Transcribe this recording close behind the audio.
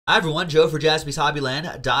Hi everyone, Joe for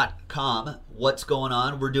JaspysHobbyland.com. What's going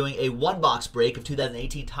on? We're doing a one-box break of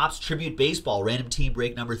 2018 Topps Tribute Baseball Random Team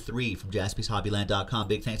Break number 3 from JaspysHobbyland.com.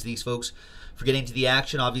 Big thanks to these folks for getting to the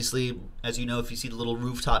action. Obviously, as you know, if you see the little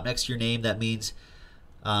rooftop next to your name, that means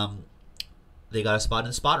they got a spot in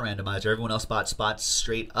the spot randomizer. Everyone else spots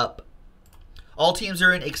straight up. All teams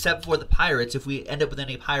are in except for the Pirates. If we end up with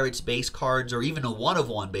any Pirates base cards or even a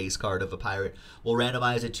one-of-one base card of a Pirate, we'll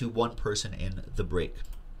randomize it to one person in the break.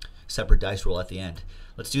 Separate dice roll at the end.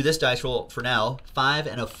 Let's do this dice roll for now. 5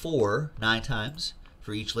 and a 4, 9 times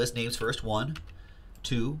for each list. Names first. 1,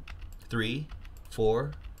 2, 3,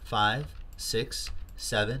 4, 5, 6,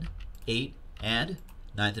 7, 8, and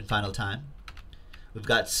 9th and final time. We've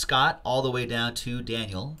got Scott all the way down to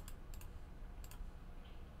Daniel.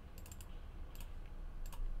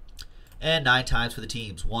 And 9 times for the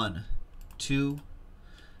teams. 1, 2,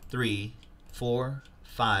 3, 4,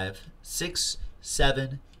 5, 6,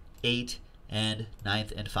 7, 8, and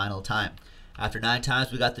 9th and final time. After 9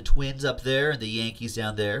 times, we got the Twins up there and the Yankees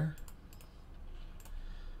down there.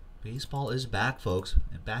 Baseball is back, folks,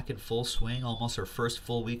 and back in full swing. Almost our first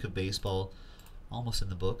full week of baseball, almost in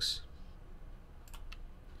the books.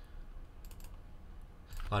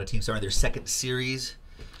 A lot of teams starting their second series.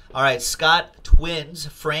 All right, Scott, Twins.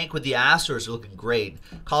 Frank with the Astros are looking great.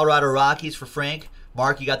 Colorado Rockies for Frank.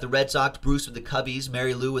 Mark, you got the Red Sox. Bruce with the Cubbies.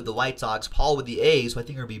 Mary Lou with the White Sox. Paul with the A's, who I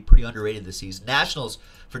think are going to be pretty underrated this season. Nationals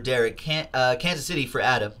for Derek. Kansas City for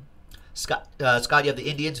Adam. Scott, you have the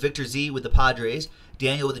Indians. Victor Z with the Padres.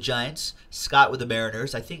 Daniel with the Giants. Scott with the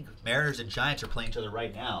Mariners. I think Mariners and Giants are playing each other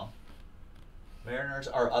right now. Mariners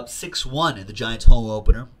are up 6-1 in the Giants home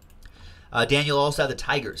opener. Daniel also have the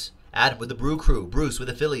Tigers. Adam with the Brew Crew. Bruce with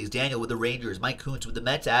the Phillies. Daniel with the Rangers. Mike Kuntz with the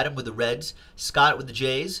Mets. Adam with the Reds. Scott with the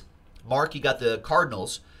Jays. Mark, you got the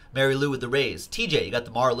Cardinals. Mary Lou with the Rays. TJ, you got the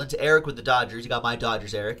Marlins. Eric with the Dodgers. You got my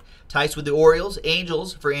Dodgers, Eric. Tice with the Orioles.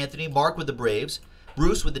 Angels for Anthony. Mark with the Braves.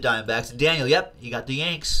 Bruce with the Diamondbacks. And Daniel, yep, you got the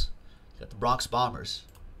Yanks. You got the Bronx Bombers.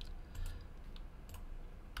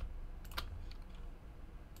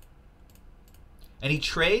 Any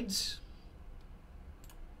trades?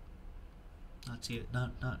 Not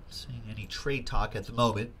seeing any trade talk at the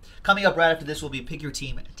moment. Coming up right after this will be Pick Your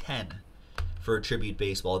Team 10 for a Tribute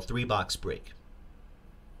Baseball, a 3-box break.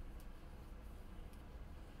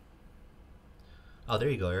 Oh, there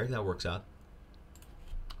you go, Eric. That works out.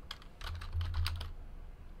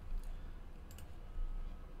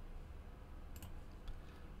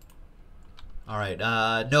 All right.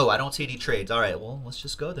 No, I don't see any trades. All right. Well, let's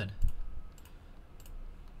just go then.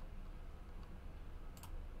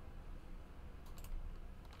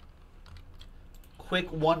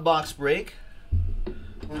 Quick 1-box break.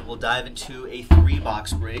 We'll dive into a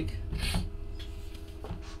 3-box break.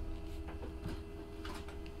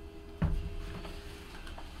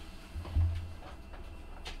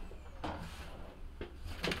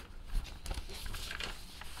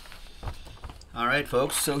 All right,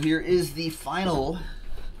 folks. So here is the final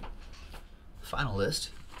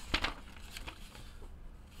list.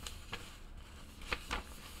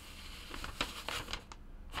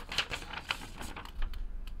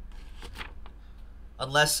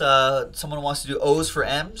 Unless someone wants to do O's for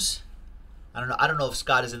M's, I don't know. I don't know if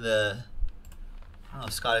Scott is in the. I don't know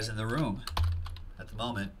if Scott is in the room at the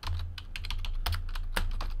moment.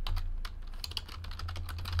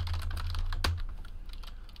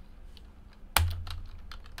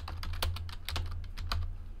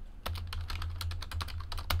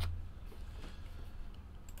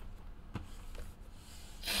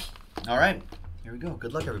 All right, here we go.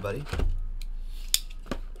 Good luck, everybody.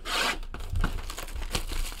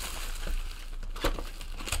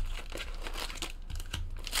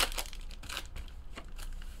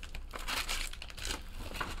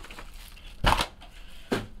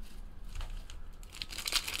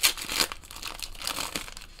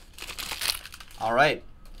 All right,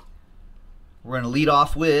 we're going to lead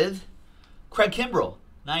off with Craig Kimbrell,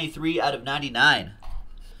 93 out of 99.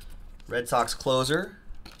 Red Sox closer.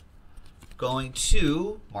 Going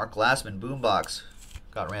to Mark Glassman, Boombox.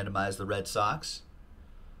 Got randomized the Red Sox.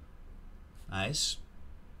 Nice.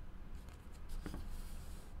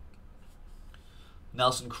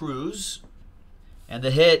 Nelson Cruz. And the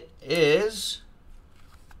hit is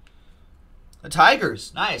the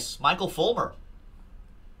Tigers. Nice. Michael Fulmer.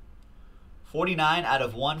 49 out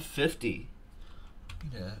of 150.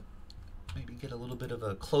 Need to maybe get a little bit of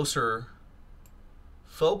a closer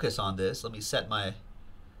focus on this. Let me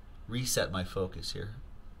reset my focus here.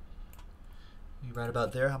 Maybe right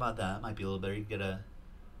about there. How about that? Might be a little better. You get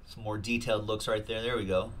some more detailed looks right there. There we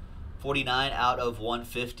go. 49 out of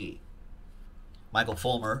 150. Michael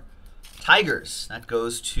Fulmer. Tigers. That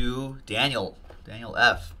goes to Daniel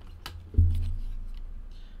F.,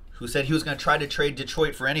 who said he was going to try to trade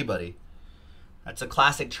Detroit for anybody. That's a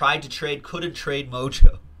classic tried to trade, couldn't trade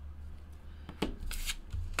mojo.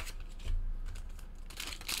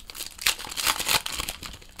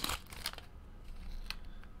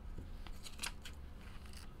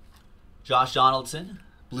 Josh Donaldson,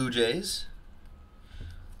 Blue Jays.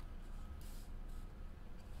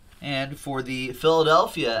 And for the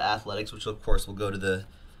Philadelphia Athletics, which of course will go to the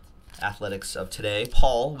Athletics of today,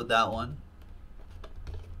 Paul with that one.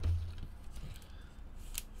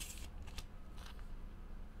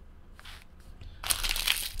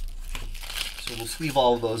 So we'll sleeve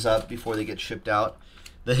all of those up before they get shipped out.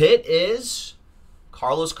 The hit is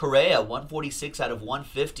Carlos Correa, 146 out of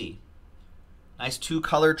 150. Nice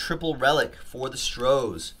two-color triple relic for the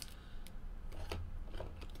Stros.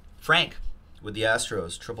 Frank with the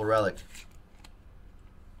Astros, triple relic.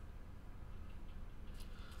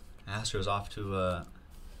 Astros off to a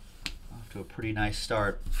pretty nice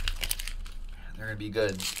start. They're gonna be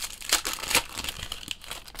good.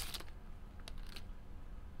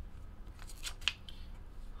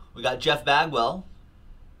 We got Jeff Bagwell,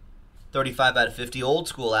 35 out of 50, old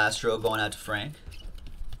school Astro, going out to Frank.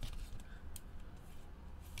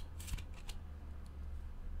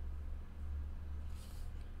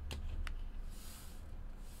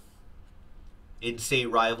 In-state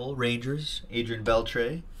rival, Rangers, Adrian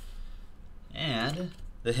Beltre. And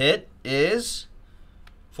the hit is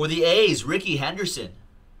for the A's, Ricky Henderson.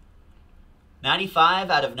 95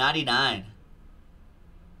 out of 99.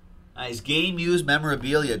 Nice game-used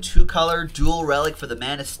memorabilia. Two-color dual relic for the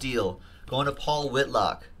Man of Steel. Going to Paul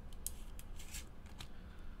Whitlock.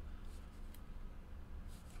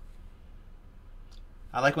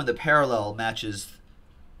 I like when the parallel matches,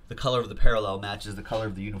 the color of the parallel matches the color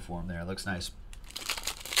of the uniform there. It looks nice.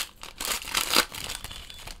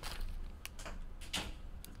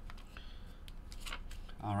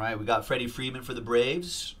 All right, we got Freddie Freeman for the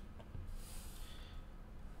Braves.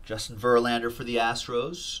 Justin Verlander for the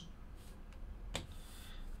Astros.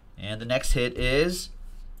 And the next hit is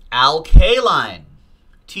Al Kaline.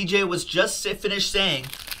 TJ was just finished saying,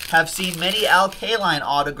 have seen many Al Kaline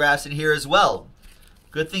autographs in here as well.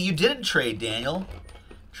 Good thing you didn't trade, Daniel.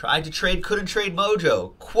 Tried to trade, couldn't trade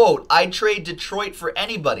mojo. Quote, I'd trade Detroit for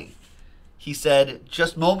anybody, he said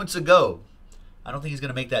just moments ago. I don't think he's going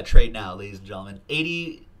to make that trade now, ladies and gentlemen.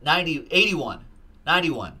 91.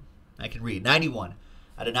 I can read. 91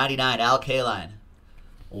 out of 99, Al Kaline.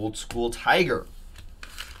 Old school Tiger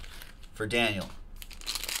for Daniel.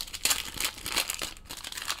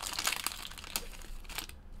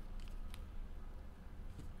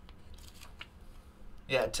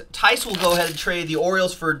 Yeah, Tice will go ahead and trade the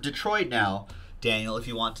Orioles for Detroit now, Daniel, if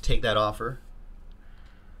you want to take that offer.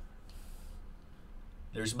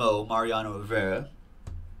 There's Mariano Rivera.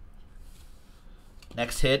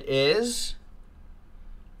 Next hit is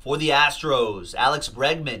for the Astros, Alex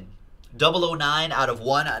Bregman, 009 out of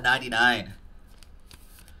 199.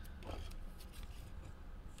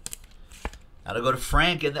 Now to go to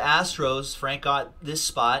Frank in the Astros. Frank got this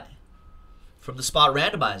spot from the spot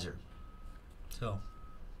randomizer. So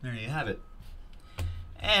there you have it.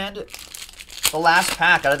 And the last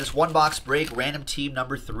pack out of this one box break, random team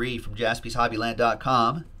number 3 from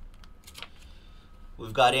JaspysHobbyland.com.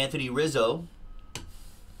 We've got Anthony Rizzo.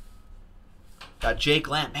 Got Jake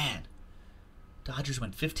Lamb. Man, Dodgers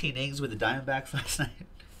went 15 innings with the Diamondbacks last night.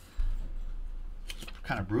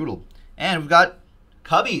 Kind of brutal. And we've got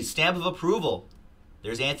Cubbies, stamp of approval.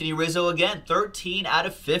 There's Anthony Rizzo again, 13 out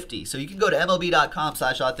of 50. So you can go to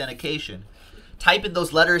MLB.com/authentication. Type in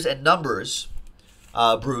those letters and numbers,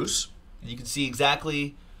 Bruce, and you can see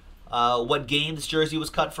exactly what game this jersey was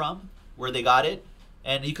cut from, where they got it,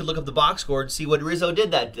 and you can look up the box score and see what Rizzo did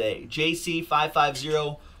that day. JC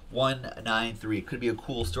 550193. Could be a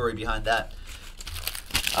cool story behind that.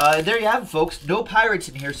 There you have it, folks. No Pirates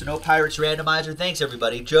in here, so no Pirates randomizer. Thanks,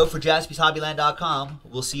 everybody. Joe for JaspysHobbyland.com.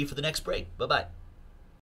 We'll see you for the next break. Bye-bye.